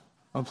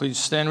Well, please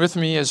stand with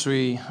me as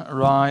we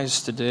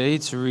rise today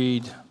to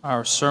read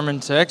our sermon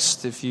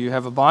text. If you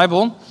have a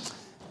Bible,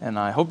 and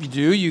I hope you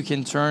do, you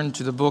can turn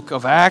to the book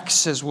of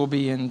Acts, as we'll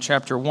be in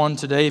chapter 1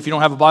 today. If you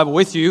don't have a Bible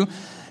with you,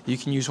 you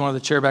can use one of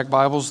the chairback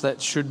Bibles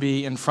that should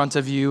be in front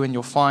of you, and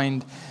you'll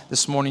find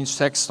this morning's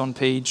text on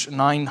page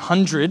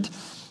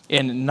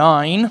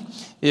 909.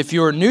 If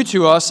you're new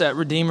to us at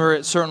Redeemer,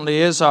 it certainly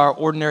is our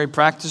ordinary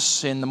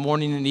practice in the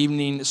morning and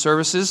evening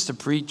services to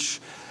preach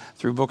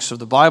through books of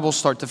the Bible,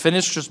 start to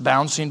finish, just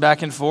bouncing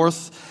back and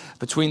forth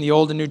between the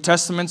Old and New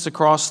Testaments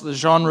across the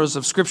genres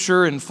of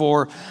Scripture. And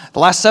for the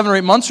last 7 or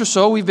 8 months or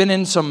so, we've been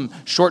in some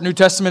short New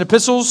Testament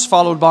epistles,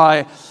 followed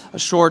by a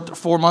short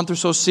 4-month or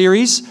so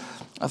series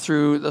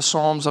through the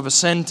Psalms of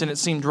Ascent. And it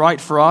seemed right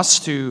for us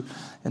to,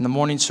 in the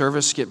morning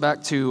service, get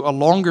back to a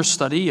longer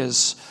study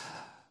as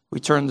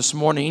we turn this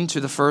morning to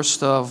the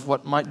first of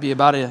what might be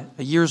about a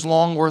year's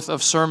long worth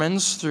of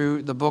sermons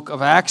through the book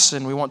of Acts.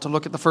 And we want to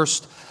look at the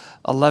first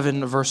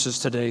 11 verses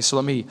today. So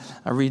let me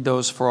read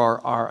those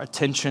for our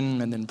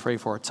attention and then pray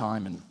for our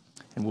time, and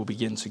we'll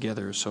begin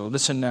together. So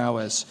listen now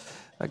as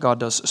God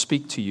does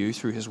speak to you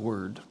through His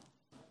Word.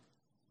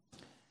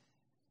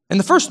 In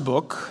the first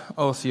book,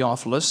 O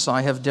Theophilus,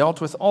 I have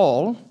dealt with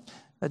all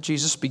that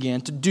Jesus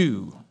began to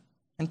do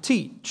and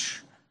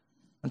teach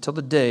until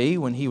the day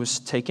when He was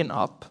taken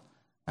up,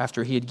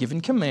 after He had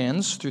given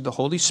commands through the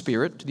Holy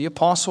Spirit to the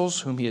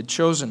apostles whom He had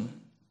chosen.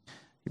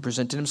 He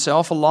presented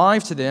Himself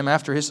alive to them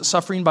after His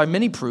suffering by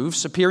many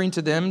proofs, appearing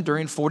to them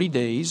during 40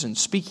 days and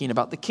speaking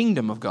about the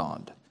kingdom of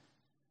God.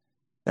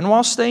 And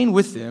while staying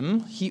with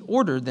them, He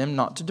ordered them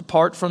not to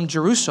depart from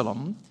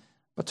Jerusalem,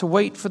 but to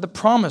wait for the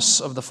promise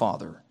of the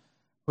Father,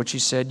 which He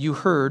said, "You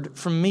heard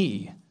from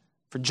me.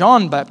 For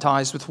John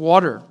baptized with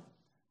water,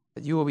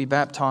 but you will be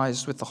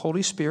baptized with the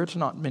Holy Spirit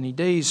not many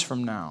days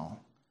from now."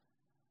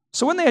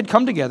 So when they had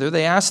come together,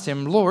 they asked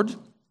Him, "Lord,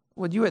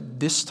 would you at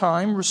this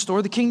time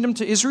restore the kingdom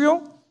to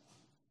Israel?"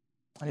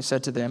 And He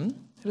said to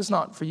them, "It is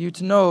not for you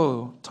to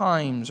know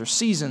times or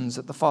seasons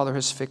that the Father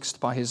has fixed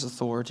by His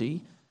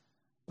authority,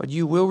 but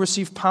you will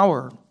receive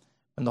power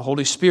when the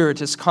Holy Spirit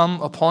has come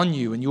upon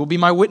you, and you will be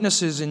my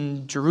witnesses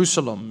in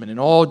Jerusalem and in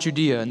all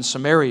Judea and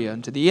Samaria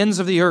and to the ends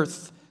of the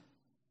earth."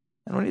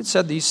 And when He had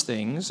said these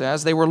things,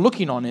 as they were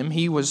looking on Him,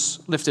 He was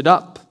lifted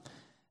up,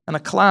 and a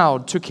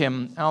cloud took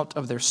Him out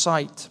of their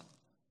sight.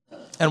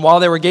 And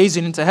while they were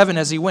gazing into heaven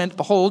as He went,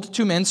 behold,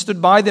 2 men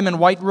stood by them in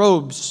white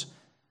robes,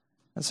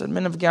 and said,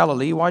 "Men of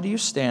Galilee, why do you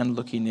stand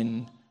looking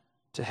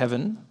into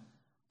heaven?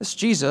 This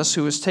Jesus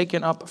who is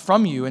taken up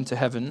from you into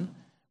heaven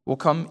will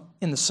come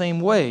in the same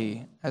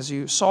way as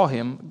you saw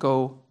Him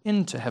go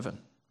into heaven."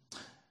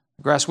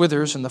 The grass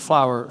withers and the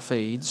flower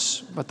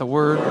fades, but the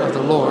word of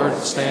the Lord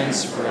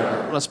stands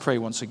forever. Let's pray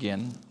once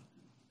again.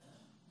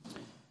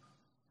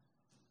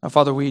 Now,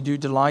 Father, we do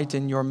delight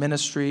in your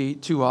ministry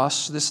to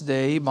us this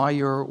day by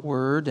your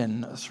word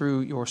and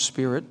through your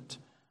Spirit.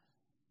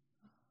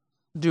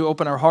 Do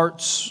open our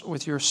hearts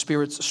with your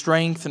Spirit's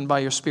strength and by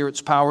your Spirit's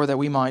power, that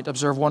we might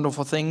observe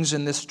wonderful things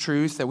in this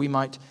truth, that we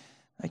might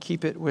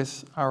keep it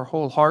with our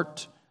whole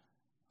heart.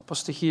 Help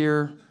us to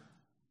hear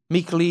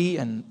meekly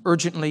and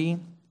urgently,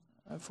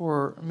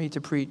 for me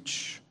to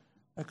preach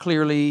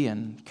clearly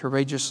and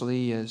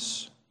courageously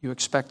as you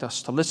expect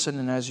us to listen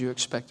and as you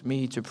expect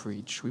me to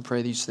preach. We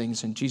pray these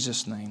things in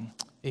Jesus' name.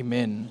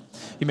 Amen.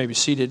 You may be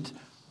seated.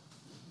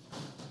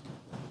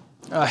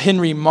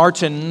 Henry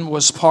Martyn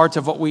was part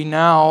of what we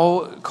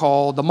now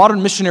call the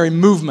modern missionary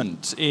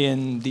movement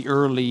in the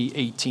early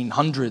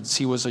 1800s.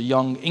 He was a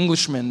young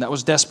Englishman that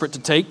was desperate to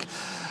take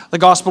the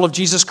gospel of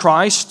Jesus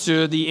Christ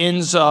to the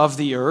ends of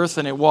the earth,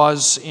 and it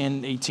was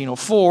in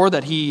 1804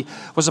 that he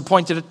was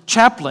appointed a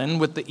chaplain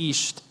with the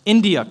East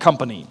India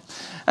Company.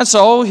 And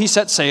so he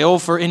set sail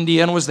for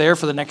India and was there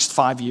for the next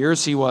 5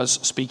 years. He was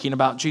speaking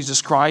about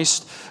Jesus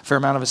Christ. A fair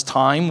amount of his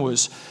time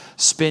was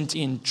spent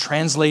in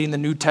translating the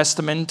New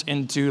Testament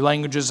into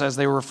languages as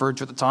they were referred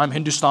to at the time,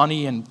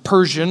 Hindustani and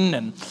Persian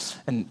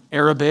and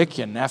Arabic.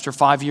 And after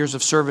 5 years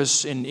of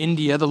service in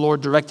India, the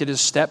Lord directed his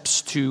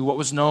steps to what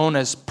was known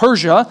as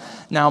Persia,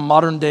 now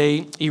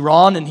modern-day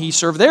Iran, and he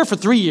served there for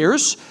 3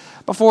 years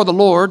before the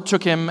Lord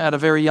took him at a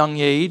very young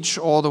age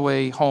all the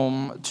way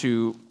home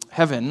to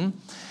heaven.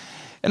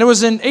 And it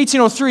was in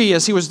 1803,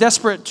 as he was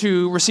desperate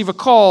to receive a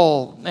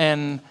call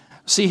and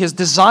see his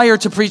desire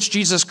to preach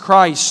Jesus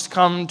Christ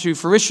come to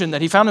fruition,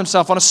 that he found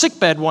himself on a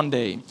sickbed one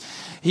day.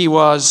 He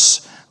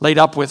was laid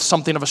up with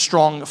something of a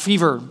strong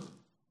fever.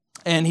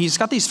 And he's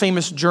got these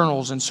famous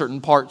journals in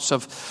certain parts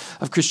of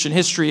Christian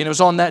history. And it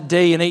was on that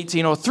day in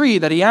 1803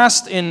 that he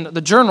asked in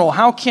the journal,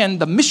 "How can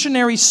the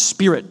missionary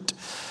spirit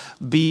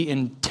be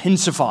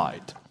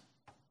intensified?"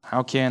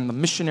 How can the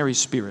missionary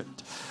spirit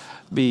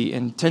be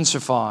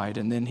intensified?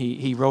 And then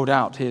he wrote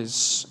out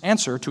his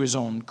answer to his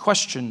own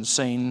question,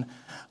 saying,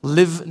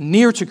 "Live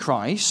near to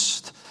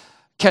Christ,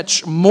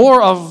 catch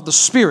more of the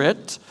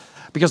Spirit,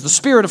 because the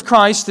Spirit of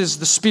Christ is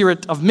the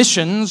Spirit of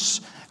missions,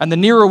 and the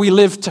nearer we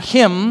live to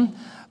Him,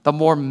 the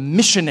more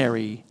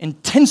missionary,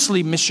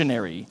 intensely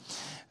missionary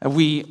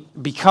we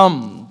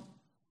become."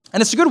 And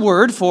it's a good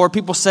word for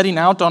people setting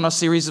out on a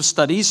series of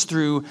studies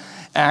through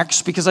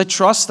Acts, because I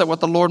trust that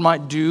what the Lord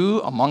might do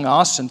among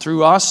us and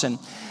through us and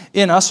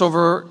in us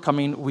over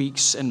coming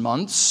weeks and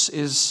months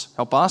is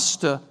help us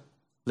to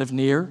live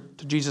near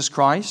to Jesus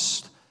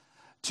Christ,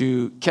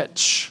 to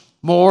catch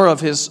more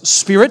of His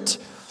Spirit,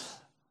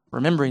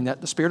 remembering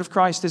that the Spirit of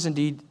Christ is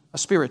indeed a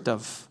spirit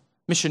of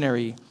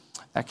missionary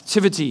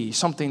activity,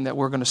 something that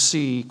we're going to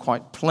see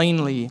quite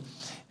plainly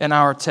in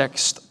our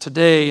text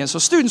today. And so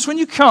students, when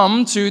you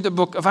come to the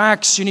book of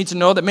Acts, you need to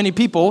know that many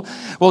people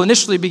will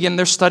initially begin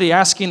their study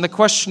asking the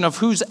question of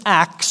whose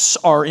acts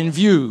are in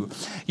view.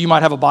 You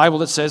might have a Bible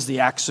that says the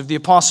Acts of the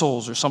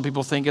Apostles, or some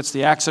people think it's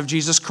the Acts of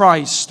Jesus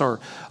Christ,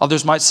 or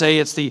others might say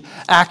it's the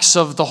Acts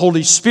of the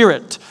Holy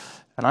Spirit.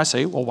 And I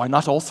say, well, why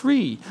not all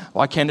three?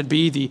 Why can't it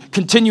be the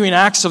continuing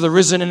acts of the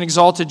risen and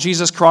exalted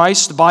Jesus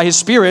Christ by His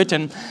Spirit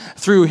and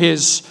through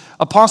His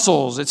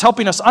apostles? It's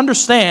helping us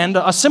understand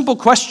a simple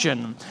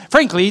question.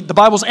 Frankly, the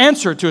Bible's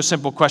answer to a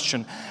simple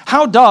question.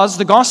 How does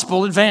the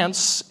gospel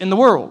advance in the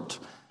world?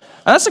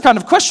 And that's the kind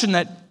of question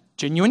that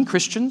genuine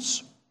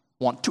Christians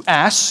want to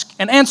ask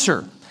and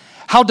answer.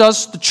 How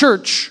does the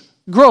church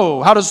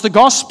grow? How does the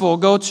gospel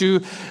go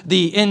to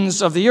the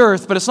ends of the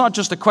earth? But it's not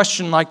just a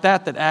question like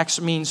that Acts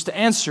means to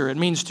answer. It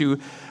means to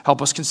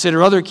help us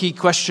consider other key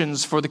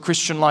questions for the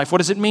Christian life. What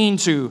does it mean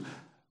to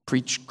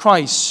preach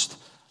Christ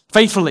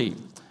faithfully?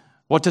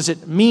 What does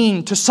it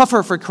mean to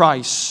suffer for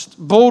Christ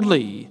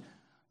boldly?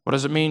 What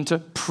does it mean to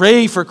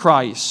pray for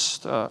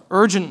Christ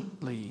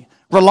urgently?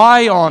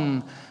 Rely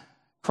on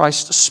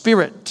Christ's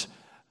Spirit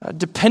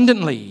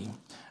dependently.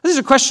 These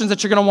are questions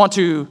that you're going to want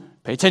to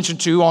pay attention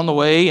to on the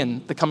way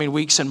in the coming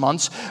weeks and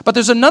months. But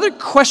there's another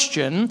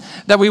question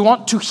that we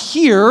want to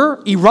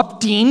hear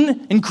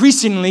erupting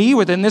increasingly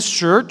within this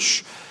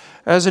church,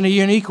 as in a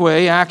unique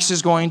way, Acts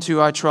is going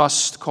to, I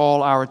trust,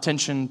 call our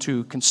attention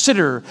to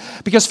consider.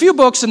 Because few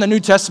books in the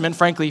New Testament,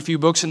 frankly, few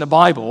books in the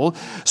Bible,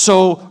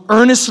 so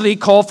earnestly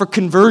call for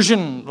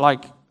conversion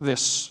like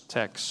this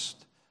text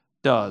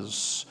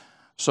does.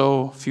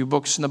 So few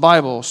books in the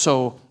Bible,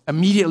 so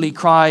immediately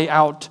cry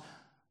out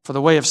for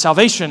the way of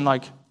salvation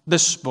like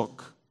this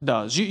book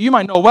does. You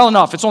might know well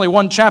enough, it's only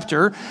one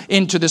chapter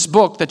into this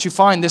book that you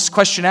find this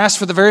question asked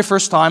for the very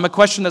first time, a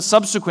question that's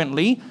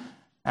subsequently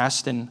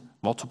asked in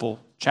multiple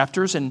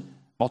chapters in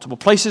multiple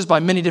places by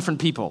many different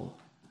people.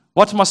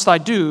 What must I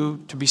do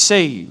to be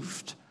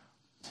saved?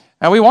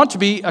 And we want to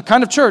be a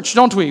kind of church,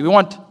 don't we? We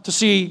want to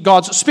see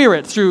God's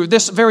Spirit through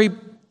this very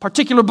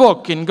particular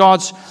book in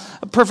God's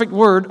perfect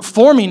word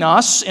forming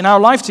us in our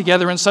life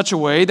together in such a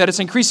way that it's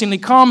increasingly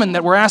common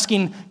that we're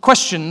asking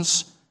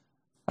questions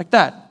like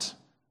that.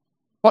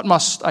 What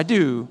must I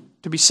do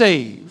to be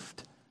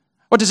saved?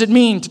 What does it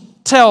mean to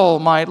tell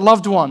my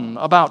loved one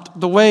about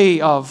the way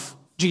of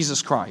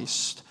Jesus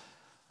Christ?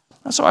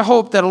 And so I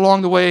hope that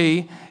along the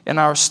way in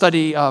our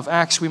study of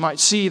Acts, we might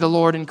see the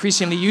Lord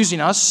increasingly using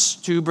us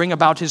to bring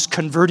about His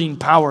converting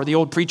power. The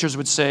old preachers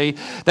would say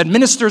that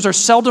ministers are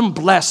seldom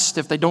blessed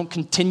if they don't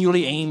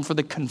continually aim for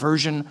the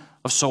conversion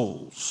of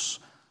souls.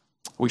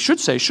 We should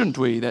say, shouldn't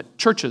we, that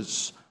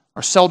churches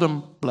are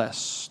seldom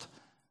blessed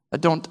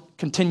that don't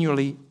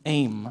continually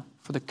aim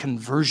for the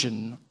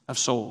conversion of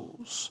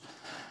souls.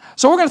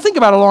 So we're going to think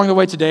about along the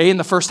way today in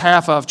the first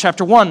half of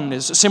chapter 1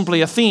 is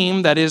simply a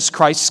theme that is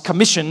Christ's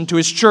commission to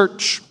His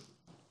church.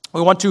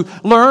 We want to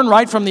learn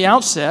right from the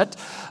outset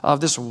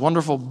of this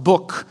wonderful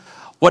book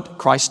what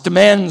Christ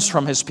demands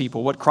from His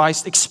people, what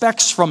Christ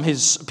expects from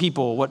His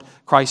people, what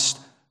Christ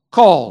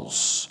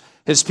calls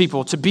His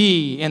people to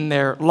be in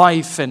their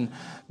life and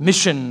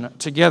mission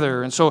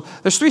together. And so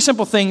there's three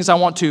simple things I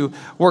want to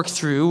work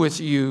through with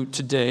you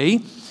today.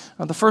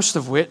 The first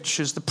of which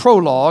is the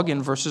prologue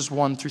in verses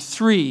 1 through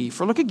 3.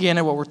 For look again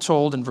at what we're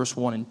told in verse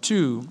 1 and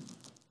 2.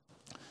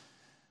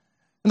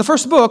 In the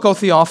first book, O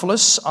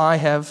Theophilus, I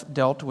have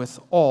dealt with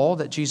all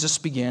that Jesus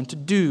began to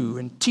do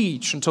and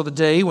teach until the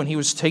day when He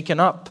was taken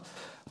up,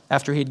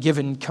 after He had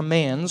given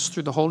commands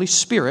through the Holy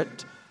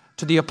Spirit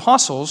to the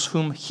apostles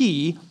whom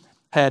He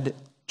had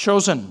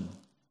chosen.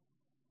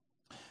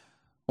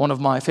 One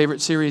of my favorite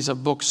series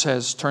of books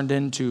has turned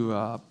into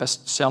a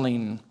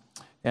best-selling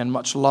and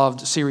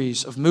much-loved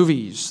series of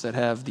movies that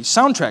have the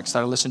soundtracks that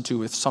I listen to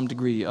with some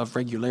degree of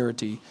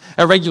regularity.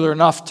 Regular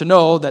enough to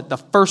know that the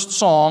first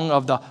song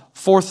of the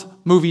fourth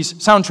movie's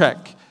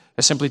soundtrack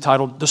is simply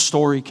titled, The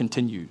Story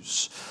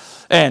Continues.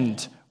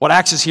 And what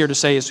Acts is here to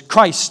say is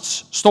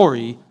Christ's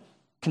story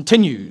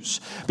continues.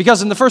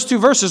 Because in the first two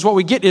verses, what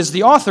we get is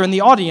the author and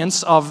the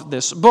audience of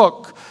this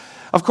book.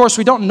 Of course,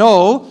 we don't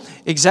know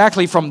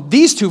exactly from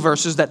these two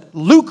verses that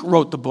Luke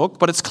wrote the book,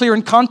 but it's clear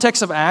in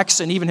context of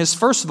Acts and even his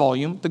first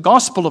volume, the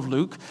Gospel of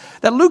Luke,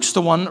 that Luke's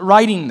the one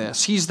writing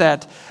this. He's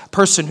that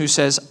person who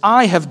says,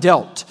 I have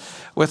dealt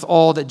with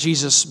all that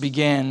Jesus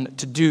began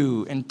to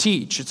do and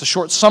teach. It's a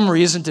short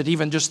summary, isn't it?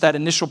 Even just that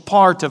initial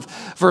part of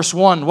verse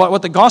 1.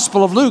 What the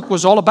Gospel of Luke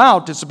was all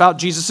about. It's about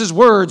Jesus'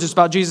 words. It's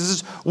about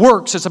Jesus'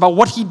 works. It's about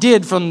what He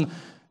did from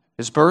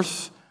His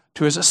birth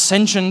to his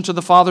ascension to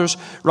the Father's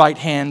right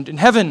hand in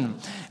heaven.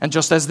 And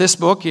just as this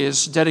book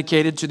is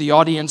dedicated to the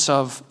audience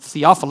of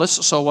Theophilus,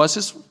 so was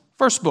his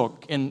first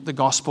book in the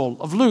Gospel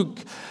of Luke.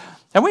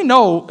 And we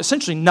know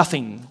essentially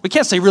nothing. We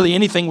can't say really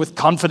anything with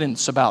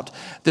confidence about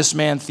this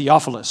man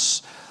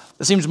Theophilus.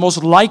 It seems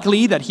most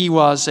likely that he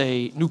was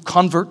a new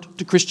convert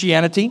to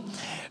Christianity.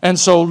 And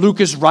so Luke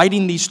is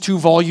writing these two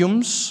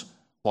volumes,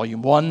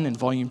 Volume 1 and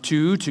Volume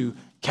 2, to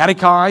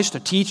catechize, to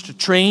teach, to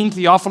train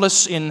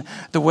Theophilus in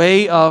the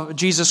way of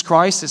Jesus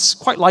Christ. It's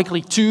quite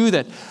likely, too,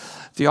 that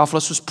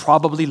Theophilus was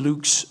probably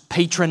Luke's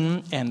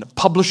patron and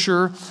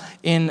publisher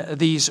in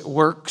these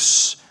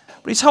works.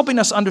 But he's helping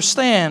us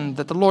understand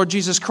that the Lord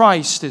Jesus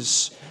Christ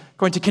is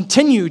going to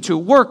continue to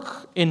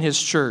work in his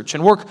church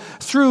and work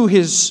through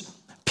his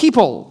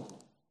people.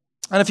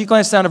 And if you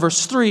glance down to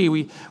verse 3,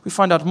 we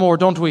find out more,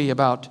 don't we,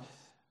 about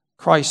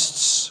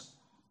Christ's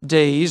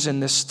days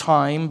in this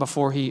time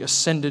before he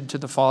ascended to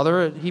the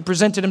Father. He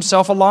presented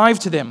himself alive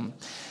to them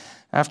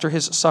after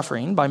his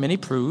suffering by many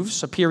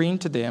proofs, appearing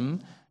to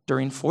them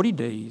during 40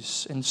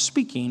 days and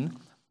speaking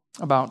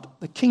about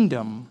the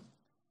kingdom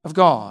of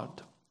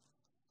God.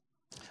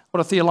 What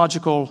a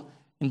theological,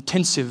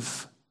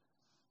 intensive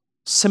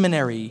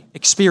seminary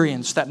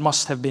experience that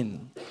must have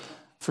been.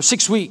 For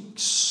 6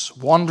 weeks,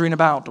 wandering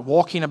about,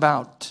 walking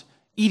about,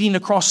 eating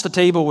across the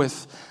table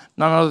with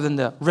none other than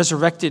the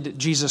resurrected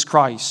Jesus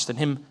Christ, and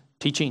him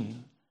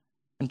teaching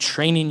and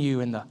training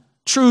you in the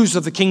truths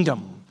of the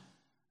kingdom,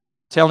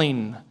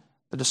 telling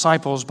the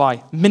disciples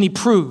by many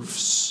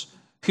proofs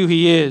who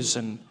he is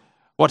and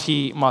what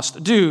he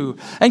must do.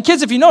 And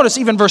kids, if you notice,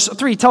 even verse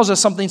 3 tells us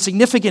something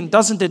significant,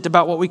 doesn't it,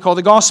 about what we call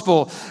the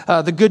gospel,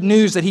 the good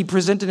news that he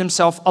presented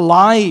himself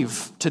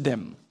alive to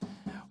them.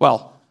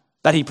 Well,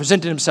 that he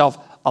presented himself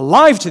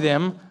alive to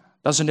them,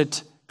 doesn't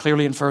it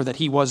clearly infer that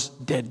he was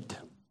dead?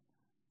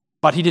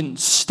 But he didn't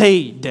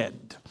stay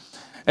dead.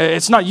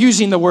 It's not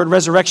using the word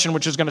resurrection,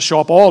 which is going to show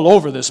up all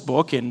over this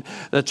book in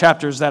the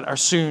chapters that are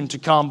soon to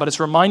come, but it's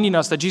reminding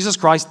us that Jesus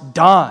Christ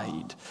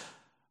died.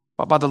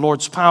 But by the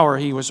Lord's power,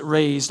 he was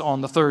raised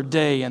on the third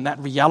day, and that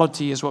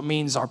reality is what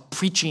means our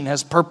preaching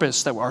has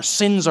purpose, that our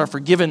sins are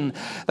forgiven,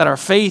 that our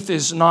faith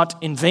is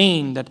not in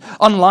vain, that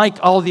unlike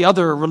all the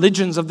other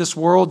religions of this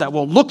world that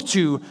will look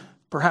to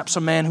perhaps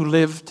a man who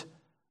lived,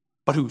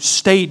 but who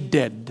stayed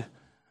dead,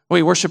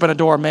 we worship and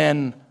adore a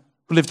man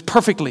who lived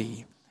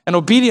perfectly and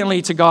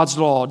obediently to God's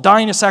law,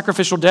 dying a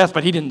sacrificial death,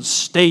 but he didn't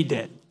stay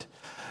dead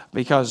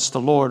because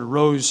the Lord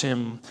rose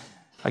him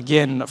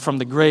again from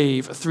the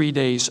grave 3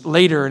 days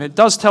later. And it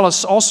does tell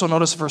us also,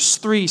 notice verse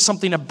 3,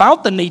 something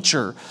about the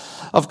nature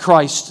of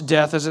Christ's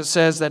death, as it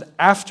says that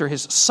after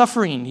his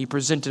suffering, he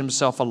presented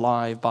himself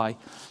alive by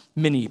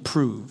many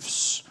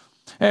proofs.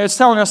 It's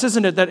telling us,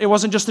 isn't it, that it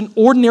wasn't just an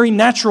ordinary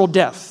natural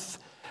death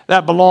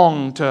that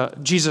belonged to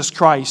Jesus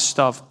Christ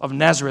of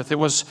Nazareth. It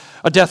was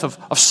a death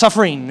of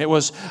suffering. It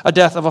was a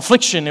death of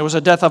affliction. It was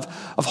a death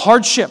of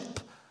hardship.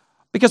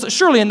 Because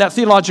surely in that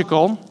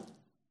theological,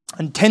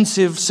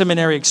 intensive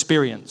seminary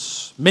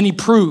experience, many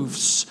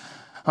proofs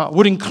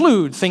would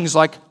include things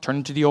like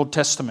turning to the Old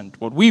Testament,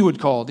 what we would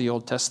call the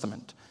Old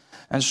Testament,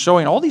 and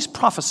showing all these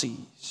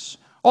prophecies,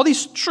 all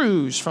these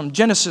truths from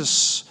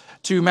Genesis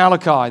to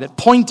Malachi that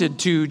pointed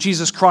to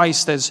Jesus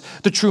Christ as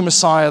the true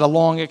Messiah, the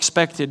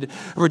long-expected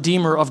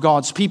Redeemer of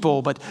God's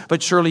people.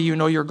 But surely you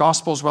know your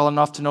Gospels well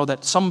enough to know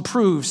that some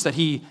proofs that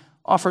he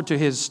offered to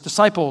his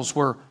disciples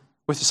were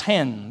with his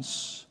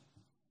hands,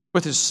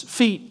 with his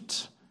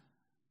feet,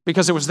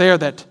 because it was there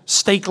that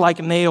stake-like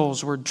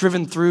nails were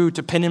driven through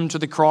to pin him to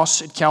the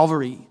cross at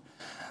Calvary,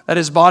 that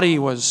his body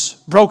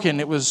was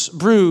broken, it was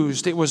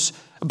bruised, it was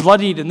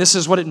bloodied, and this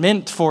is what it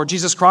meant for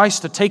Jesus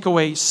Christ to take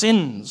away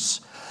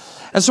sins.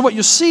 And so what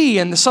you see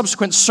in the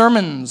subsequent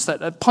sermons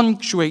that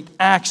punctuate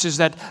Acts is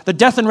that the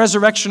death and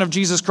resurrection of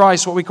Jesus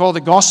Christ, what we call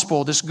the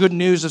gospel, this good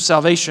news of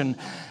salvation,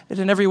 it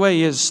in every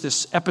way is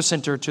this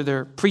epicenter to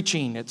their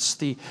preaching. It's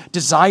the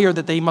desire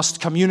that they must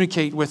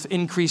communicate with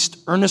increased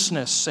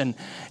earnestness and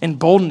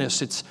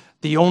boldness. It's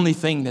the only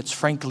thing that's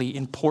frankly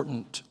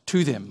important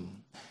to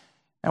them.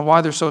 And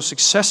why they're so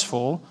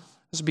successful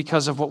is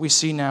because of what we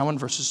see now in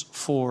verses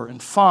 4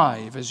 and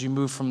 5 as you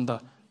move from the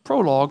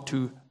prologue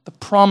to the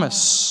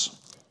promise.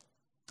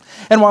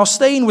 And while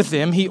staying with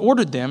them, he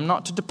ordered them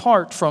not to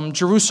depart from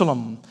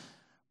Jerusalem,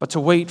 but to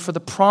wait for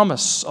the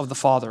promise of the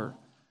Father,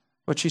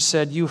 which he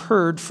said, "You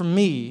heard from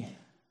me,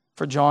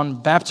 for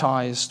John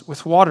baptized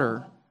with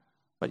water,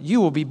 but you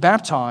will be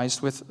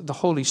baptized with the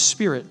Holy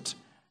Spirit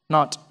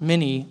not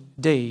many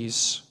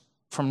days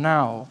from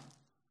now."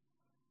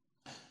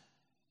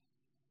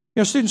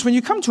 You know, students, when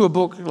you come to a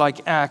book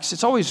like Acts,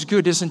 it's always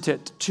good, isn't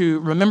it, to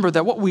remember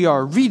that what we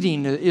are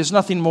reading is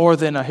nothing more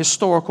than a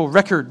historical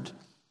record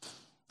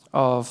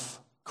of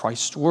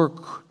Christ's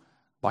work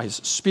by his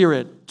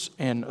Spirit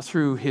and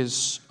through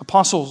his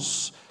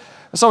apostles.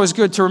 It's always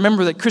good to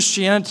remember that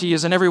Christianity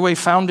is in every way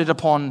founded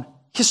upon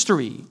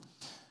history.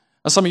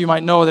 Now, some of you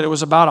might know that it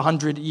was about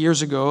 100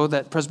 years ago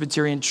that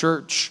Presbyterian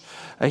Church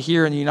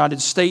here in the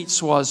United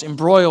States was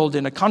embroiled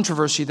in a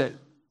controversy that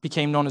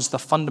became known as the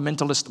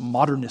fundamentalist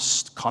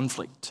modernist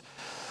conflict.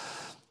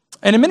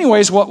 And in many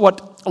ways,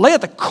 what lay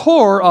at the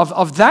core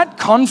of that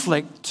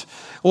conflict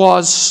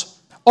was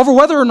over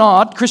whether or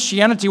not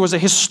Christianity was a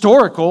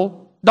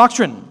historical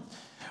doctrine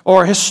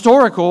or a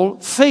historical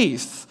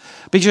faith.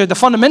 Because the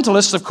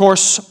fundamentalists, of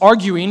course,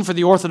 arguing for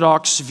the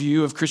orthodox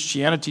view of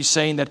Christianity,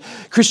 saying that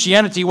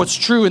Christianity, what's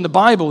true in the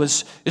Bible,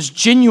 is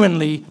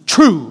genuinely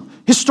true,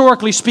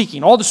 historically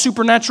speaking. All the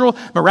supernatural,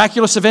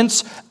 miraculous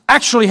events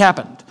actually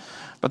happened.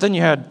 But then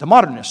you had the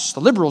modernists, the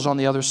liberals on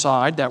the other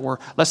side, that were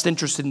less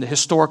interested in the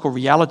historical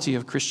reality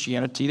of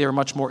Christianity. They were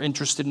much more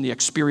interested in the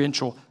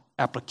experiential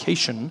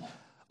application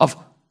of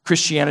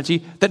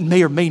Christianity that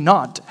may or may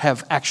not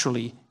have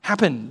actually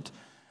happened.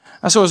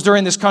 And so it was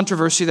during this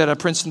controversy that a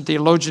Princeton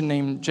theologian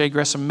named J.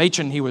 Gresham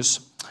Machen, he was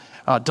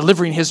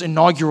delivering his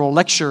inaugural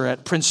lecture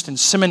at Princeton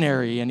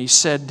Seminary, and he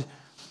said,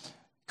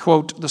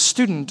 quote, "The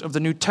student of the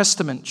New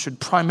Testament should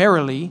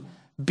primarily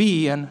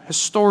be an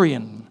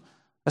historian.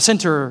 The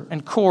center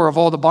and core of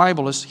all the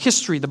Bible is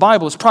history. The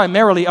Bible is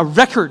primarily a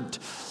record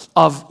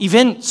of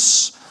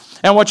events.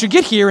 And what you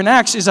get here in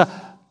Acts is a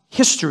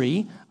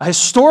history, a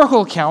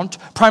historical account,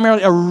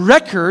 primarily a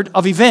record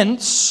of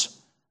events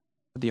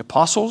that the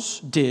apostles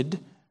did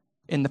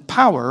in the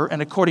power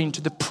and according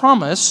to the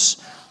promise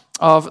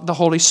of the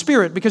Holy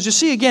Spirit." Because you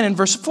see again in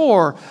verse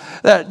 4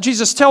 that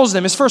Jesus tells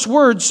them, his first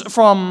words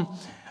from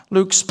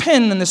Luke's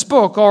pen in this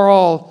book are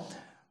all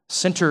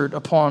centered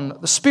upon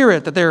the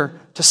Spirit, that they're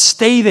to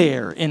stay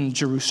there in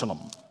Jerusalem.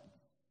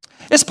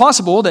 It's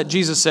possible that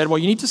Jesus said, well,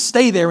 you need to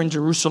stay there in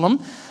Jerusalem,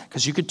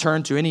 because you could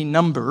turn to any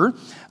number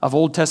of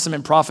Old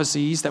Testament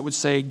prophecies that would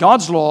say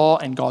God's law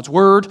and God's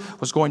word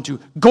was going to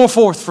go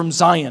forth from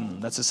Zion.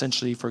 That's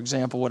essentially, for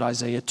example, what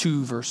Isaiah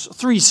 2 verse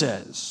 3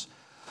 says.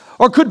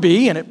 Or it could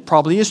be, and it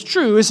probably is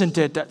true, isn't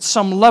it, at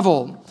some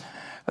level,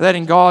 that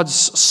in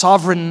God's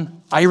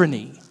sovereign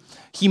irony,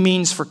 he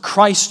means for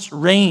Christ's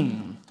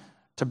reign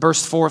to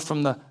burst forth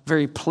from the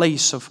very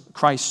place of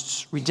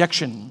Christ's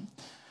rejection.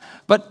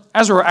 But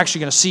as we're actually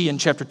going to see in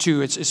chapter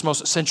 2, it's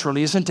most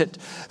centrally, isn't it,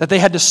 that they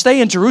had to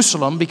stay in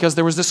Jerusalem because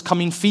there was this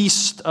coming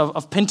feast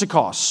of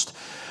Pentecost.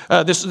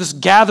 This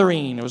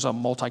gathering, it was a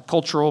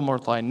multicultural,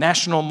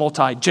 multinational,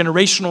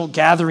 multi-generational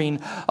gathering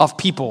of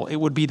people. It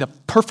would be the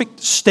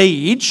perfect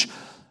stage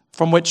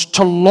from which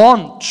to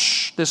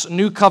launch this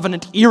new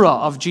covenant era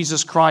of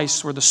Jesus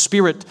Christ, where the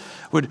Spirit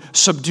would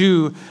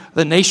subdue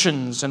the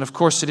nations. And of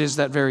course, it is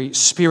that very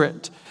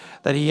Spirit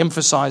that he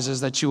emphasizes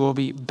that you will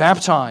be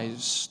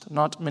baptized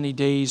not many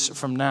days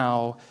from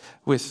now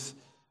with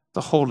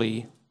the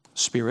Holy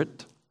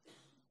Spirit.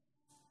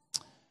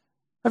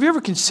 Have you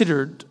ever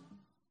considered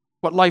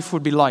what life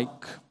would be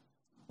like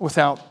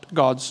without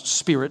God's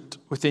Spirit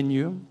within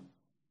you?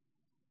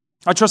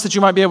 I trust that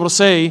you might be able to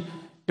say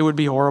it would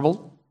be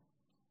horrible.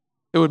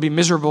 It would be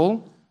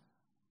miserable,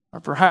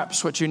 or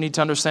perhaps what you need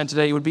to understand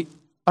today, it would be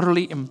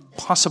utterly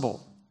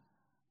impossible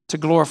to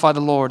glorify the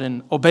Lord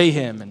and obey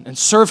Him and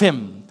serve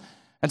Him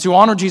and to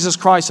honor Jesus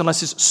Christ unless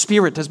His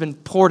Spirit has been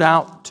poured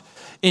out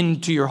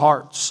into your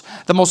hearts.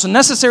 The most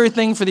necessary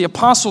thing for the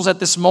apostles at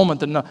this moment,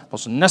 the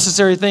most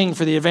necessary thing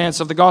for the advance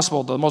of the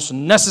gospel, the most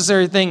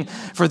necessary thing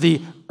for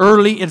the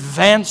early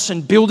advance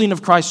and building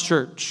of Christ's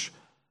church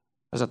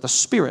is that the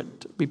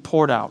Spirit be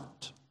poured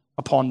out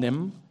upon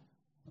them.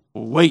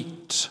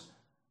 Wait,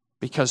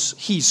 because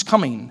He's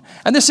coming.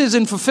 And this is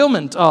in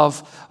fulfillment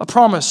of a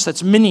promise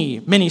that's many,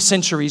 many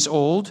centuries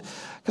old.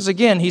 Because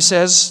again, He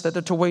says that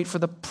they're to wait for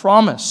the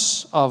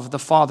promise of the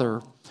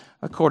Father,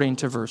 according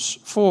to verse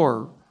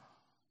 4.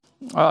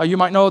 You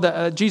might know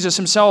that Jesus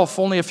Himself,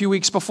 only a few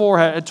weeks before,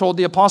 had told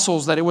the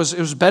apostles that it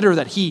was better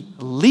that He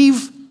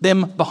leave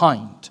them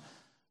behind.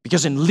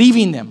 Because in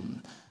leaving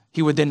them,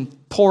 He would then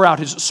pour out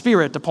His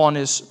Spirit upon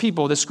His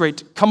people, this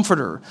great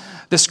comforter,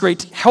 this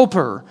great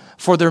helper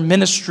for their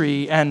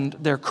ministry and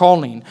their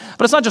calling.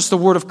 But it's not just the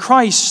word of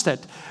Christ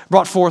that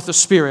brought forth the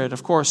Spirit.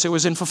 Of course, it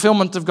was in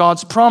fulfillment of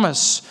God's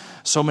promise.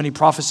 So many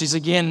prophecies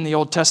again in the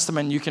Old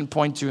Testament you can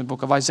point to in the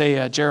book of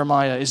Isaiah,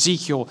 Jeremiah,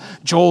 Ezekiel.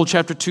 Joel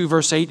chapter 2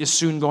 verse 8 is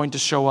soon going to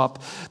show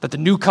up. That the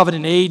new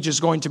covenant age is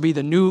going to be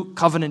the new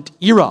covenant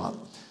era.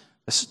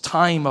 This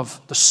time of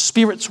the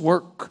Spirit's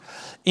work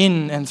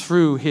in and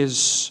through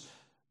His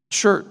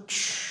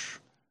church.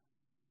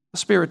 The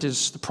Spirit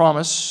is the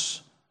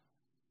promise.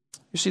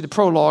 You see, the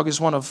prologue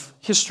is one of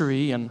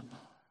history, and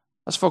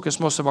let's focus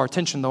most of our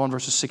attention, though, on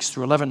verses 6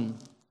 through 11.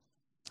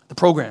 The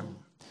program,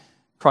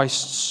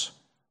 Christ's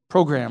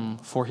program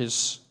for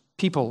His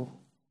people.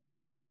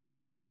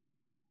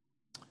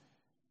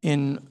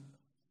 In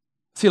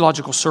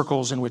theological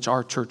circles in which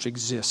our church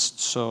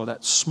exists, so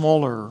that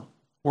smaller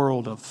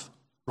world of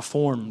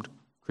Reformed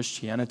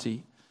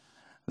Christianity,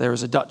 there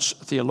is a Dutch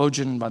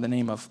theologian by the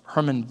name of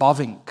Herman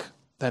Bavinck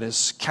that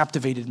has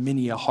captivated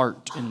many a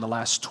heart in the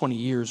last 20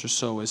 years or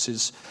so as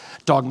his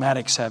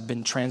dogmatics have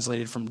been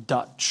translated from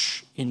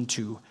Dutch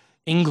into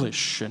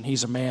English. And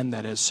he's a man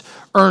that has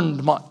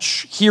earned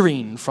much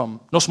hearing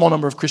from no small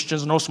number of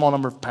Christians, no small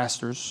number of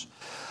pastors.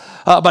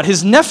 But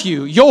his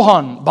nephew,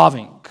 Johann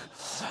Bavinck,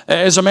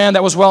 is a man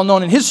that was well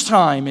known in his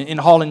time in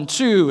Holland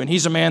too. And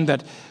he's a man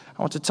that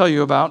I want to tell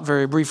you about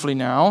very briefly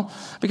now,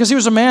 because he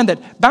was a man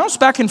that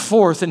bounced back and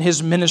forth in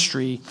his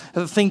ministry.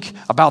 Think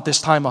about this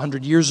time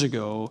 100 years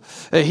ago.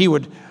 He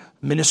would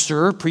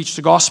minister, preach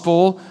the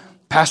gospel,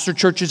 pastor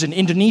churches in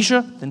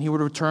Indonesia. Then he would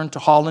return to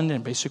Holland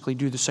and basically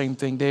do the same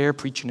thing there,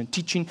 preaching and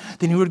teaching.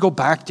 Then he would go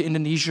back to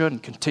Indonesia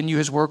and continue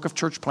his work of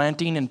church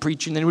planting and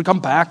preaching. Then he would come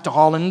back to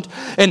Holland.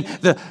 And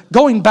the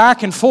going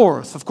back and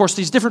forth, of course,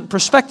 these different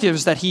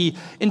perspectives that he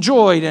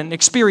enjoyed and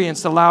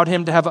experienced allowed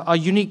him to have a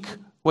unique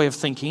way of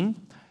thinking,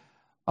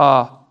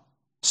 a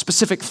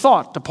specific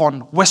thought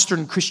upon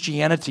Western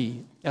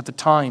Christianity at the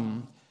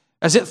time,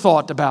 as it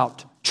thought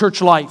about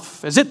church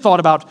life, as it thought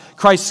about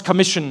Christ's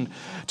commission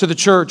to the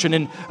church. And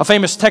in a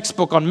famous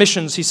textbook on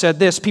missions, he said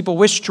this: people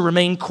wish to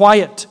remain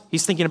quiet.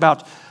 He's thinking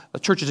about the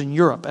churches in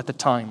Europe at the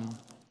time.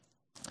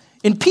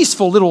 In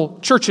peaceful little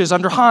churches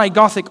under high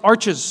Gothic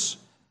arches,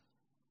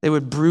 they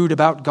would brood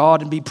about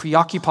God and be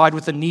preoccupied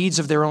with the needs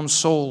of their own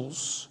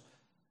souls.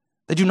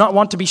 They do not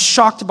want to be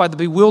shocked by the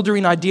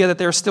bewildering idea that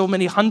there are still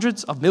many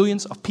hundreds of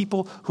millions of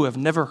people who have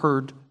never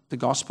heard the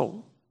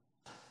gospel.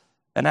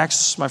 And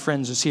Acts, my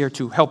friends, is here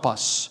to help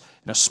us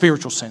in a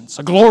spiritual sense,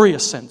 a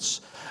glorious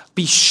sense,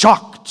 be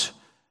shocked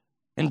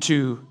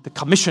into the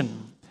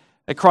commission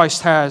that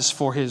Christ has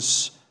for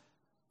his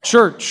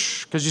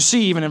church. Because you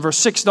see, even in verse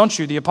 6, don't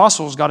you, the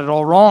apostles got it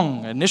all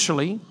wrong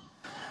initially.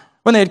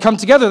 When they had come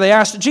together, they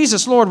asked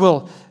Jesus, Lord,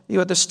 will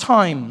you at this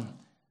time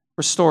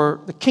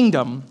restore the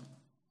kingdom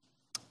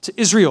to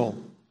Israel?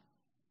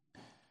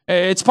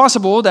 It's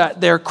possible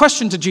that their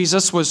question to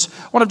Jesus was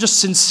one of just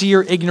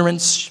sincere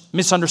ignorance,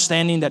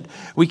 misunderstanding that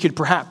we could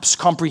perhaps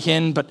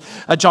comprehend. But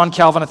John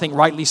Calvin, I think,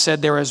 rightly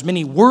said there are as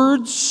many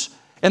words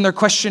in their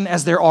question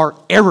as there are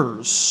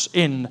errors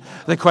in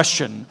the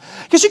question.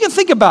 Because you can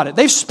think about it.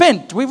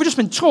 We've just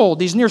been told,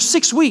 these near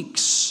 6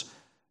 weeks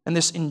in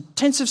this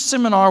intensive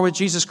seminar with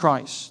Jesus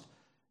Christ.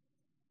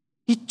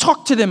 He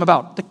talked to them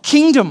about the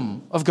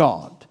kingdom of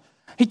God.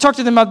 He talked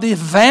to them about the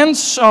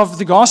advance of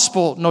the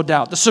gospel, no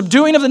doubt, the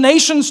subduing of the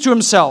nations to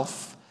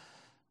himself.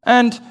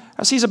 And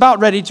as he's about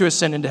ready to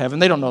ascend into heaven,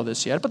 they don't know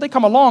this yet, but they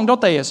come along, don't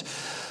they, as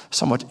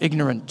somewhat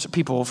ignorant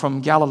people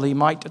from Galilee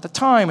might at the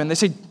time, and they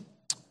say,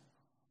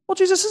 well,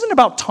 Jesus, isn't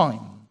about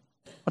time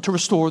to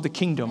restore the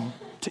kingdom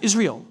to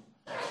Israel?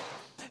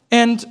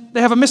 And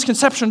they have a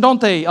misconception, don't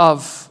they,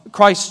 of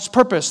Christ's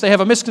purpose. They have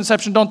a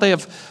misconception, don't they,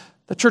 of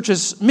the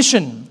church's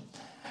mission.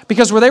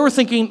 Because where they were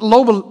thinking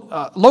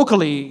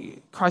locally,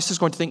 Christ is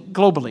going to think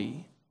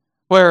globally.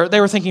 Where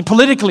they were thinking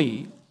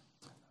politically,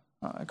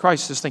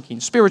 Christ is thinking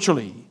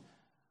spiritually.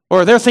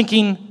 Or they're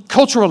thinking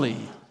culturally,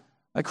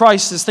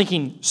 Christ is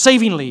thinking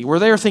savingly. Where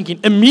they're thinking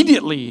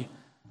immediately,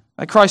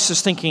 Christ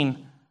is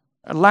thinking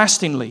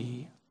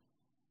lastingly.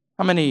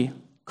 How many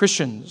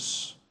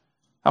Christians,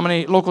 how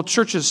many local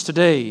churches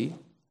today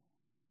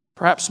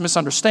perhaps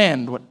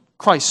misunderstand what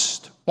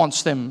Christ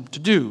wants them to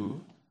do?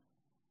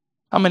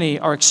 How many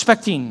are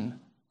expecting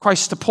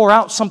Christ to pour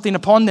out something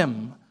upon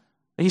them?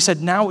 He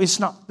said, now is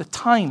not the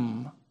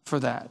time for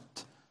that.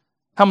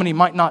 How many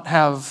might not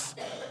have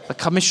the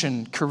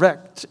commission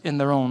correct in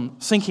their own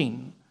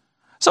thinking?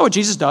 So what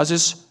Jesus does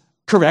is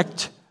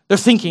correct their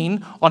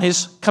thinking on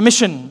his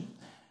commission.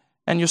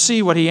 And you'll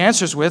see what he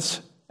answers with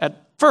at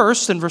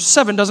first in verse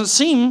 7 doesn't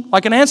seem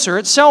like an answer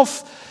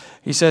itself.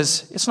 He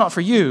says, it's not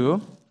for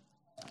you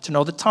to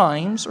know the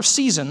times or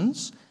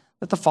seasons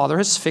that the Father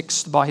has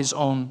fixed by his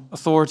own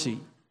authority.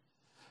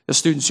 The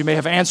students, you may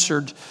have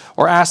answered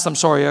or asked,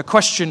 a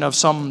question of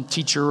some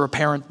teacher or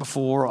parent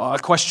before, a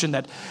question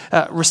that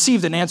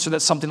received an answer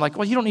that's something like,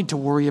 well, you don't need to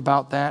worry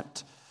about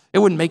that. It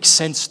wouldn't make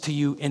sense to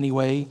you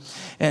anyway.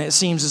 And it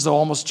seems as though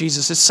almost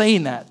Jesus is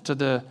saying that to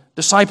the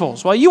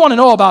disciples. Well, you want to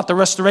know about the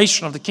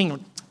restoration of the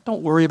kingdom.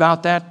 Don't worry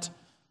about that.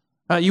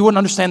 You wouldn't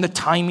understand the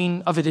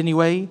timing of it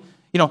anyway.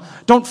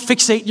 Don't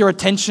fixate your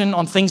attention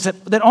on things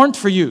that aren't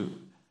for you.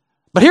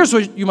 But here's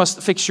what you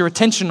must fix your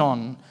attention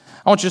on.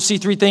 I want you to see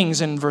 3 things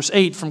in verse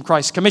 8 from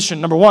Christ's commission.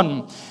 Number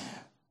 1,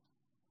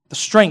 the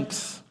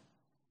strength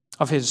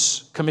of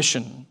his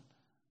commission.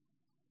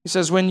 He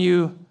says,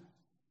 you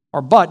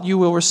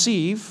will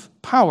receive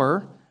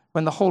power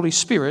when the Holy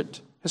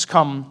Spirit has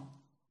come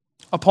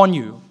upon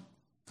you.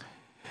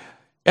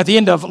 At the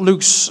end of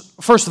Luke's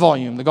first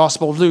volume, the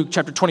Gospel of Luke,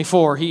 chapter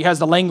 24, he has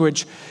the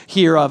language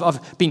here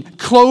of being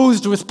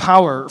clothed with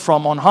power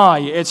from on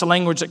high. It's a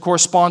language that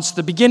corresponds to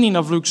the beginning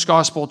of Luke's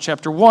Gospel,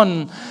 chapter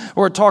 1,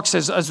 where it talks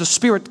as the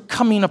Spirit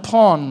coming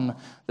upon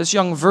this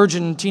young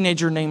virgin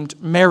teenager named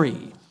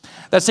Mary.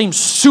 That same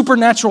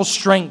supernatural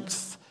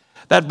strength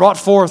that brought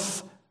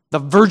forth the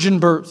virgin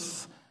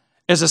birth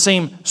is the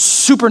same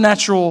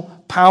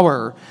supernatural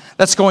power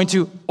that's going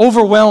to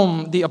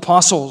overwhelm the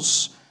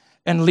apostles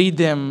and lead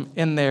them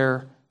in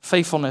their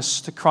faithfulness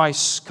to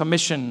Christ's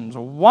commission.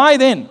 So why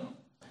then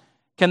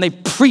can they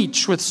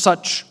preach with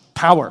such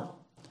power?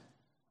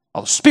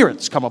 Well, the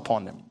Spirit's come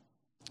upon them.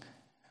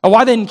 And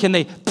why then can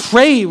they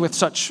pray with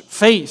such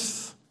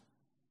faith?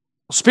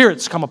 The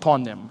Spirit's come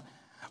upon them.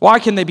 Why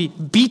can they be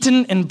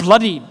beaten and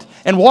bloodied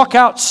and walk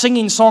out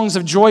singing songs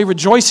of joy,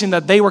 rejoicing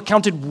that they were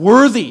counted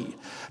worthy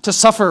to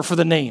suffer for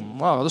the name.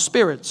 Well, the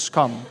spirits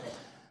come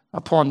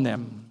upon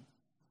them.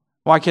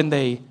 Why can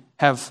they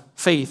have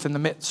faith in the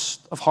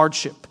midst of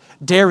hardship,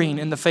 daring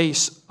in the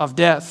face of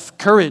death,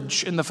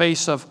 courage in the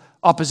face of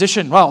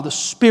opposition? Well, the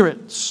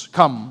spirits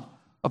come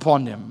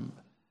upon them.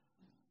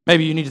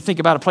 Maybe you need to think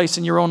about a place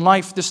in your own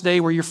life this day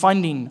where you're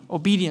finding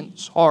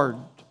obedience hard,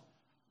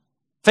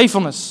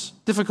 faithfulness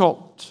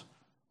difficult,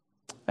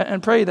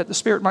 and pray that the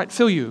Spirit might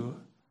fill you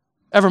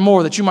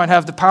evermore, that you might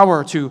have the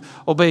power to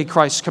obey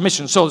Christ's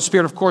commission. So the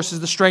Spirit, of course,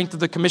 is the strength of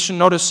the commission.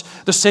 Notice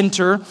the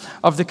center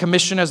of the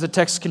commission as the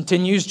text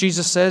continues.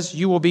 Jesus says,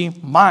 "You will be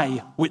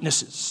my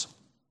witnesses."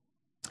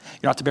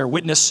 You're not to bear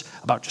witness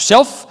about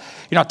yourself.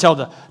 You're not to tell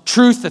the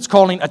truth that's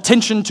calling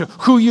attention to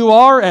who you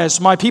are as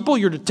my people.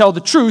 You're to tell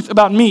the truth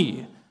about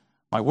me,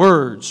 my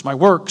words, my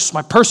works,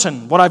 my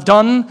person, what I've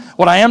done,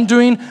 what I am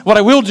doing, what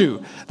I will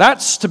do.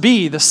 That's to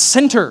be the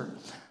center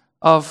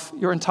of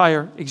your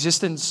entire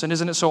existence. And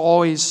isn't it so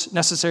always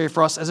necessary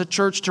for us as a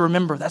church to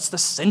remember that's the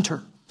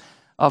center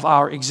of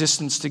our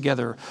existence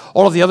together?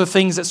 All of the other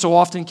things that so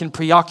often can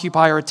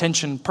preoccupy our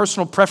attention,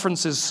 personal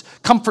preferences,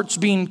 comforts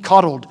being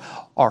coddled,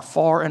 are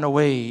far and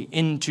away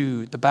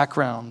into the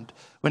background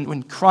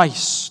when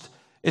Christ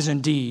is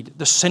indeed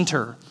the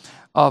center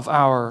of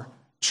our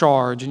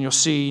charge. And you'll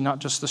see not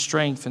just the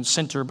strength and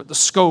center, but the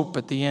scope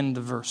at the end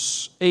of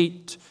verse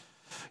 8.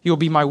 "You'll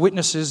be my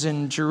witnesses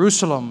in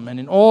Jerusalem and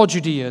in all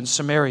Judea and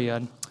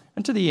Samaria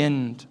and to the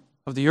end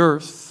of the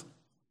earth."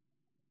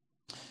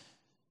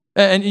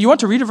 And you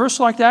want to read a verse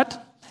like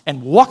that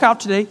and walk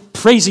out today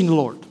praising the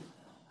Lord.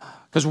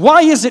 Because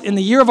why is it in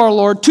the year of our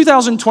Lord,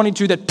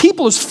 2022, that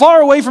people as far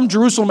away from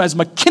Jerusalem as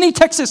McKinney,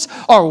 Texas,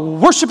 are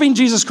worshiping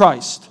Jesus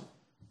Christ?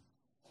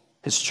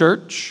 His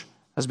church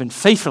has been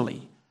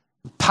faithfully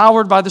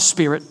empowered by the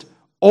Spirit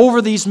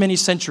over these many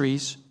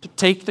centuries to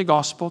take the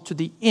gospel to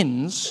the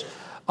ends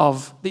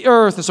of the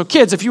earth. And so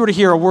kids, if you were to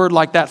hear a word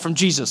like that from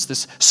Jesus,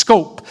 this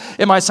scope,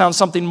 it might sound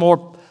something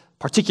more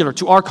particular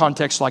to our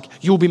context, like,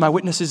 "You'll be my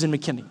witnesses in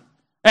McKinney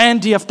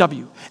and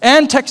DFW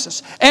and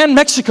Texas and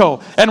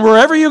Mexico and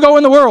wherever you go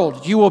in the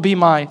world, you will be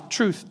my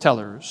truth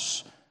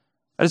tellers."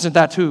 Isn't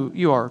that who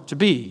you are to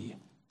be?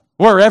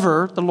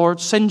 Wherever the Lord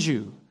sends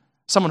you,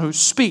 someone who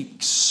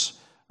speaks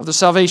of the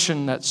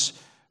salvation that's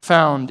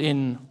found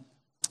in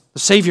the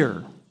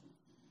Savior.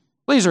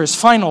 These are his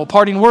final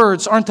parting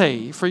words, aren't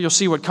they? For you'll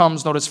see what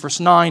comes. Notice verse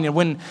 9. "And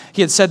when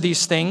he had said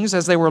these things,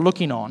 as they were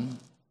looking on,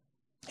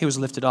 he was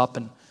lifted up,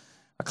 and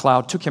a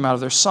cloud took him out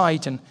of their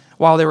sight. And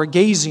while they were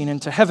gazing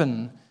into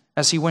heaven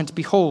as he went,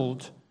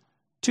 behold,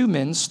 two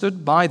men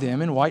stood by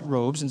them in white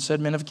robes and said,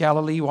 'Men of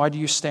Galilee, why do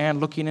you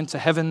stand looking into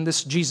heaven?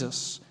 This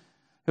Jesus,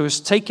 who is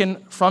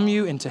taken from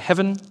you into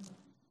heaven,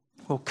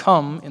 will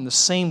come in the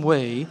same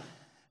way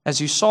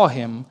as you saw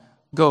him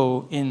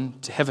go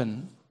into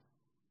heaven.'"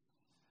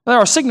 There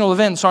are signal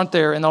events, aren't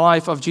there, in the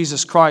life of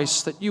Jesus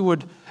Christ that you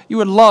would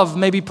love,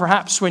 maybe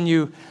perhaps when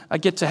you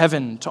get to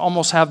heaven, to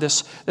almost have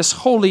this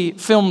holy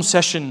film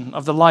session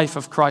of the life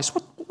of Christ.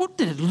 What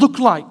did it look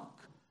like?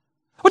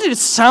 What did it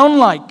sound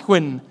like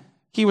when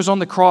he was on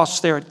the cross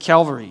there at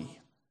Calvary?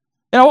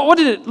 What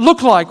did it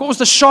look like? What was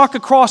the shock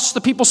across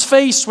the people's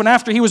face when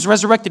after he was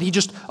resurrected, he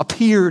just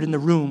appeared in the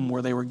room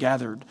where they were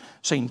gathered,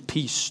 saying,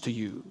 "Peace to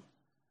you"?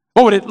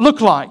 What would it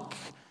look like?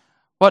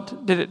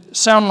 What did it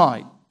sound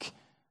like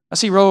as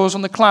he rose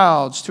on the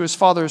clouds to his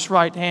Father's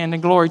right hand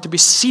in glory, to be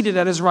seated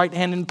at his right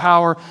hand in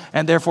power,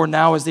 and therefore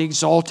now as the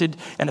exalted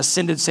and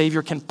ascended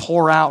Savior can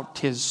pour out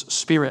his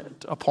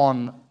Spirit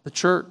upon the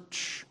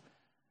church?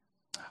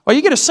 Well,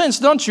 you get a sense,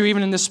 don't you,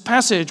 even in this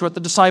passage, what the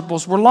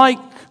disciples were like.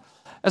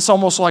 It's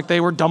almost like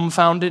they were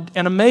dumbfounded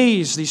and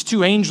amazed. These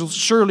two angels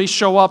surely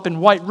show up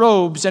in white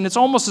robes, and it's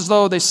almost as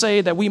though they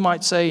say that we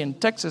might say in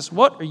Texas,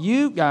 "What are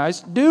you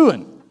guys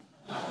doing?"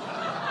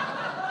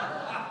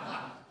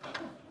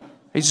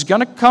 He's going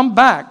to come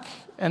back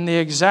in the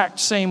exact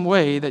same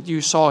way that you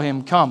saw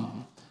him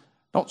come.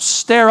 Don't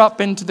stare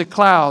up into the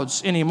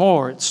clouds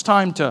anymore. It's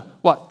time to,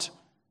 what?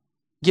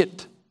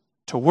 Get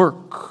to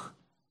work.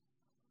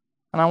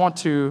 And I want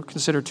to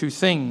consider two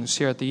things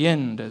here at the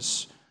end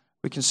as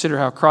we consider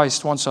how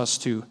Christ wants us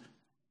to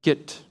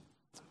get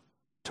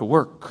to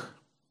work.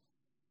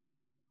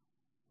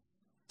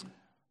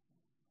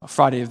 A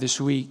Friday of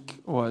this week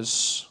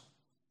was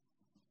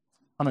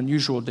an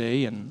unusual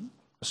day in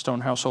the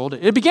Stone household.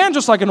 It began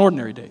just like an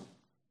ordinary day.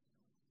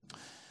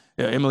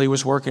 Emily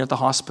was working at the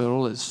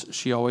hospital, as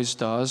she always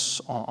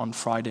does, on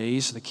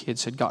Fridays. The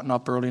kids had gotten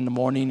up early in the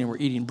morning and were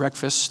eating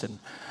breakfast, and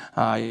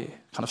I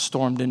kind of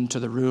stormed into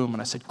the room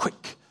and I said,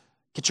 "Quick,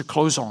 get your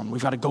clothes on.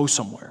 We've got to go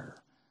somewhere."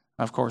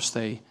 And of course,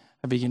 they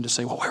began to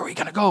say, "Well, where are we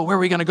going to go? Where are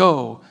we going to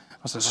go?"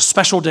 I said, "It's a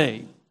special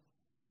day."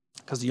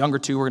 Because the younger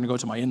two were going to go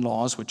to my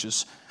in-laws, which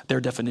is their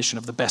definition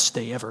of the best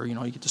day ever. You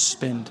get to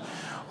spend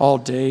all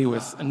day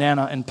with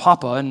Nana and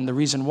Papa. And the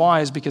reason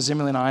why is because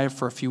Emily and I,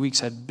 for a few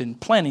weeks, had been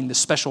planning this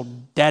special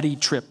daddy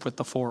trip with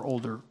the 4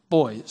 older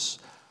boys.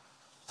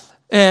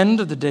 And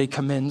the day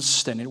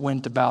commenced, and it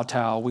went about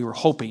how we were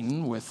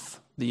hoping, with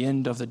the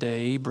end of the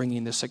day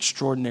bringing this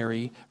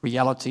extraordinary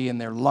reality in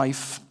their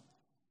life.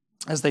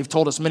 As they've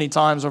told us many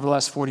times over the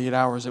last 48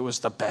 hours, it was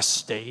the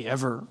best day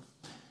ever.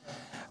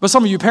 But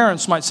some of you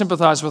parents might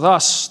sympathize with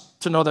us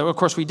to know that, of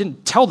course, we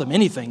didn't tell them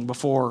anything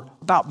before,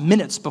 about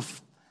minutes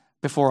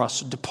before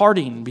us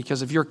departing,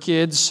 because if your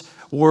kids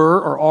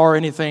were or are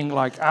anything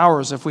like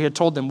ours, if we had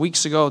told them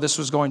weeks ago this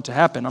was going to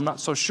happen, I'm not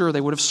so sure they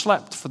would have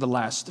slept for the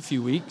last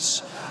few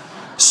weeks.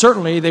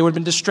 Certainly, they would have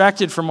been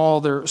distracted from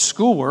all their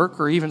schoolwork,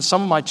 or even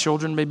some of my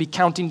children may be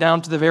counting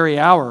down to the very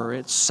hour.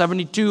 It's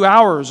 72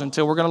 hours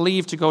until we're going to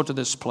leave to go to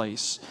this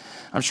place.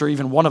 I'm sure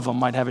even one of them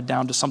might have it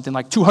down to something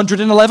like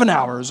 211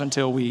 hours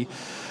until we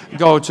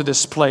go to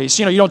this place.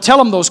 You don't tell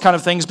them those kind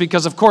of things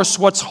because, of course,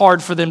 what's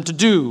hard for them to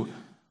do?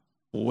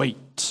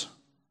 Wait.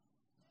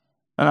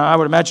 And I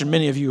would imagine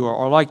many of you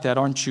are like that,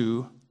 aren't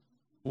you?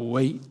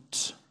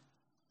 Wait.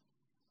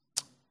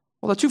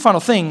 Well, the two final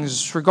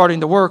things regarding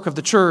the work of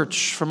the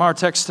church from our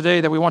text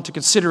today that we want to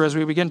consider as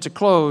we begin to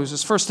close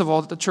is, first of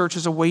all, that the church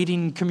is a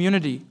waiting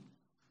community.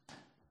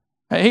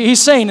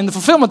 He's saying, in the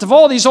fulfillment of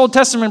all these Old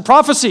Testament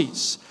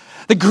prophecies,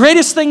 the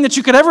greatest thing that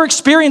you could ever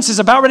experience is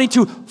about ready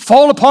to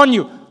fall upon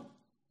you.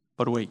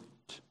 But wait.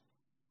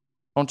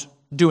 Don't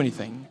do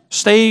anything.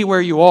 Stay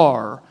where you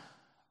are.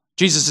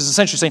 Jesus is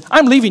essentially saying,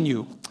 I'm leaving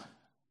you.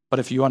 But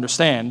if you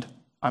understand,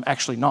 I'm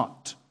actually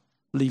not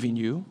leaving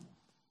you.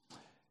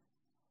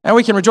 And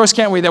we can rejoice,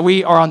 can't we, that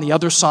we are on the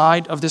other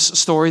side of this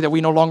story, that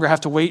we no longer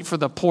have to wait for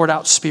the poured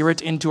out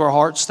Spirit into our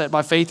hearts, that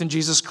by faith in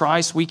Jesus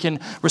Christ we can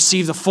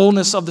receive the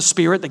fullness of the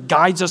Spirit that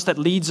guides us, that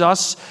leads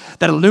us,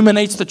 that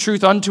illuminates the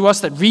truth unto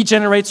us, that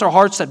regenerates our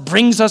hearts, that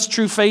brings us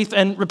true faith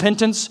and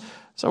repentance.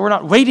 So we're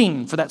not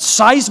waiting for that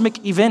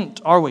seismic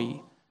event, are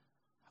we?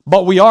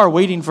 But we are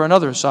waiting for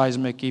another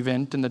seismic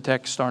event in the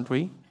text, aren't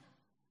we?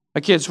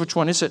 Kids, which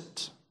one is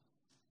it?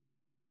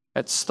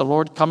 It's the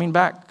Lord coming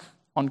back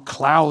on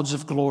clouds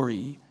of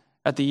glory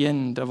at the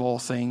end of all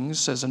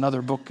things. As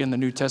another book in the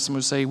New Testament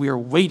would say, we are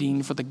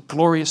waiting for the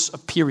glorious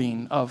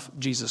appearing of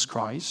Jesus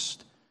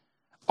Christ.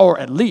 Or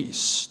at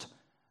least,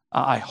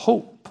 I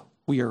hope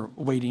we are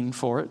waiting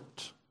for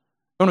it.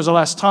 When was the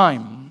last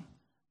time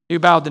you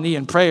bowed the knee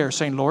in prayer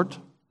saying, Lord,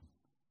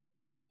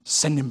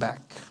 send him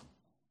back.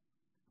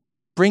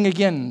 Bring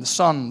again the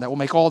Son that will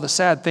make all the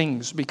sad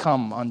things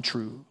become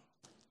untrue.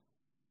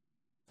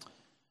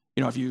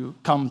 If you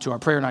come to our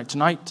prayer night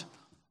tonight,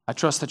 I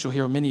trust that you'll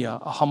hear many a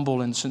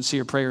humble and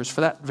sincere prayers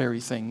for that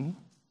very thing.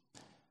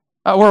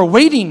 We're a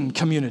waiting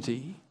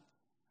community.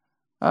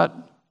 We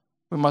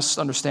must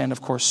understand,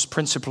 of course,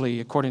 principally,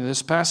 according to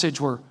this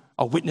passage, we're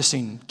a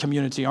witnessing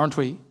community, aren't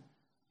we?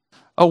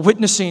 A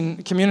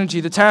witnessing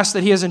community. The task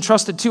that he has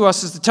entrusted to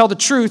us is to tell the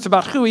truth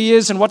about who he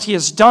is and what he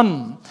has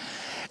done.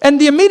 And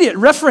the immediate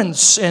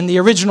reference in the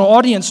original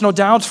audience, no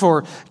doubt,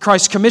 for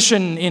Christ's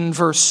commission in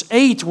verse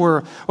 8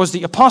 was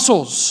the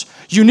apostles,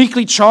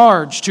 uniquely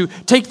charged to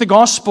take the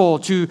gospel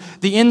to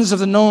the ends of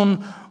the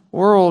known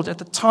world at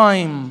the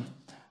time.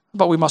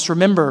 But we must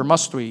remember,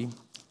 must we,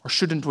 or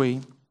shouldn't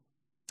we?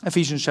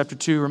 Ephesians chapter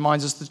 2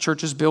 reminds us the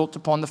church is built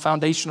upon the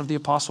foundation of the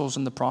apostles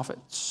and the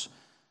prophets.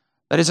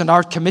 That isn't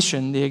our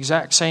commission the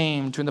exact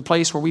same to in the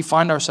place where we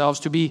find ourselves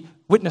to be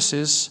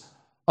witnesses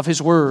of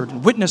his word,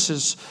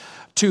 witnesses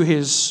to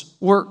his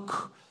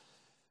work.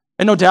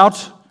 And no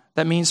doubt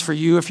that means for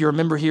you, if you're a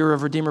member here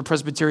of Redeemer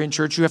Presbyterian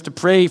Church, you have to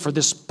pray for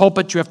this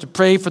pulpit, you have to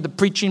pray for the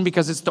preaching,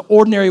 because it's the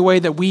ordinary way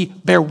that we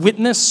bear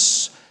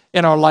witness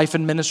in our life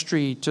and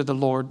ministry to the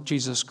Lord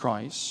Jesus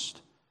Christ.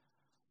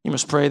 You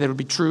must pray that it would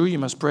be true, you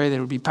must pray that it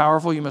would be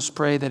powerful, you must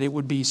pray that it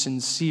would be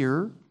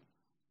sincere.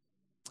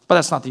 But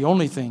that's not the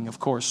only thing, of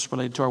course,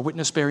 related to our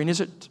witness bearing,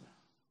 is it?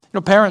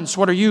 Parents,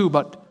 what are you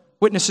but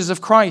witnesses of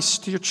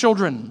Christ to your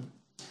children?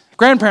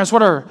 Grandparents,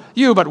 what are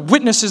you but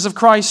witnesses of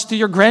Christ to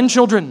your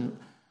grandchildren?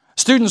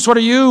 Students, what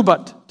are you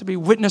but to be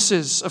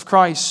witnesses of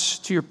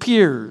Christ to your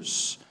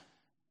peers?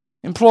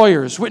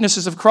 Employers,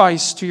 witnesses of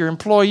Christ to your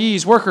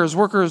employees. Workers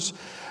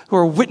who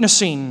are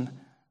witnessing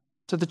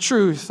to the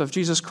truth of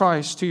Jesus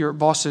Christ to your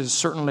bosses,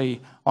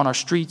 certainly on our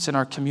streets and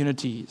our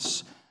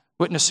communities,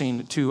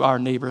 witnessing to our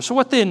neighbors. So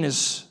what then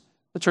is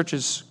the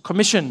church's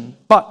commission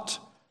but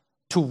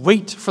to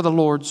wait for the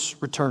Lord's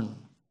return?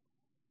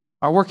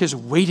 Our work is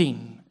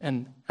waiting,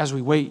 and as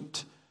we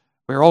wait,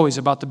 we're always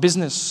about the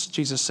business,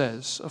 Jesus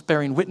says, of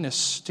bearing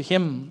witness to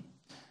him.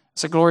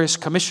 It's a glorious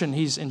commission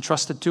he's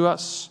entrusted to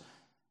us.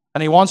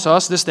 And he wants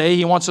us this day,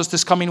 he wants us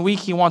this coming week,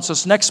 he wants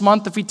us next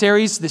month if he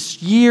tarries,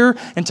 this year,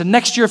 into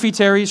next year if he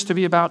tarries, to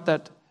be about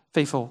that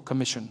faithful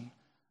commission.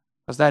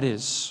 Because that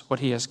is what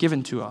he has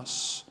given to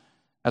us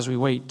as we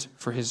wait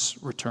for his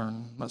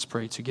return. Let's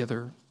pray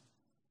together.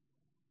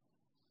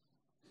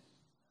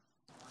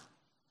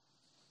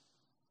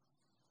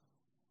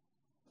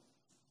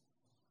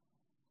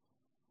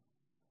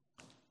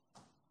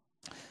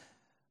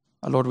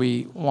 Lord,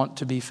 we want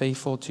to be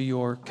faithful to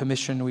your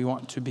commission. We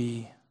want to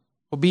be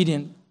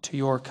obedient to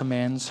your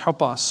commands.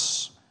 Help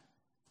us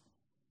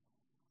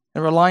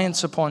in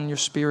reliance upon your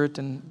Spirit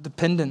and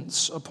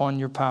dependence upon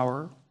your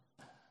power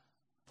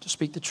to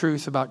speak the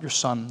truth about your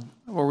Son,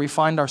 where we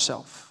find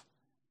ourselves.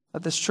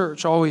 Let this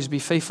church always be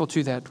faithful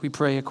to that, we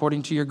pray,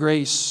 according to your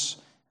grace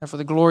and for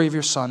the glory of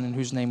your Son, in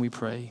whose name we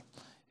pray.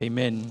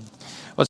 Amen.